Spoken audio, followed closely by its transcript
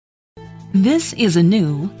This is a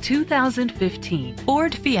new 2015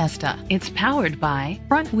 Ford Fiesta. It's powered by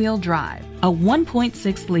front-wheel drive, a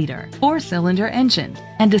 1.6-liter four-cylinder engine,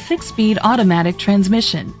 and a 6-speed automatic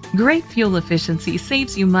transmission. Great fuel efficiency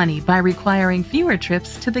saves you money by requiring fewer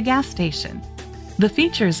trips to the gas station. The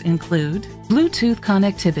features include Bluetooth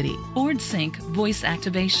connectivity, Ford Sync voice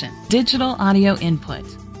activation, digital audio input,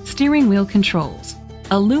 steering wheel controls,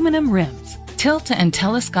 aluminum rims, tilt and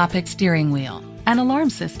telescopic steering wheel, an alarm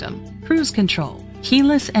system, cruise control,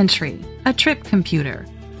 keyless entry, a trip computer.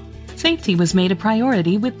 Safety was made a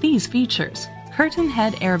priority with these features: curtain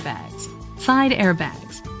head airbags, side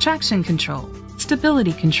airbags, traction control,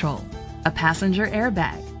 stability control, a passenger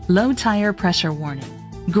airbag, low tire pressure warning.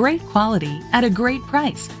 Great quality at a great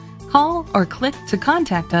price. Call or click to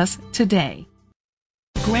contact us today.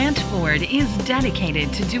 Grant Ford is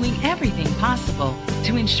dedicated to doing everything possible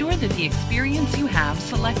to ensure that the experience you have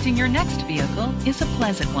selecting your next vehicle is a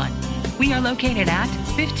pleasant one. We are located at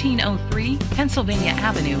 1503 Pennsylvania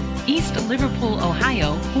Avenue, East Liverpool,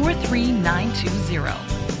 Ohio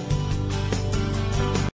 43920.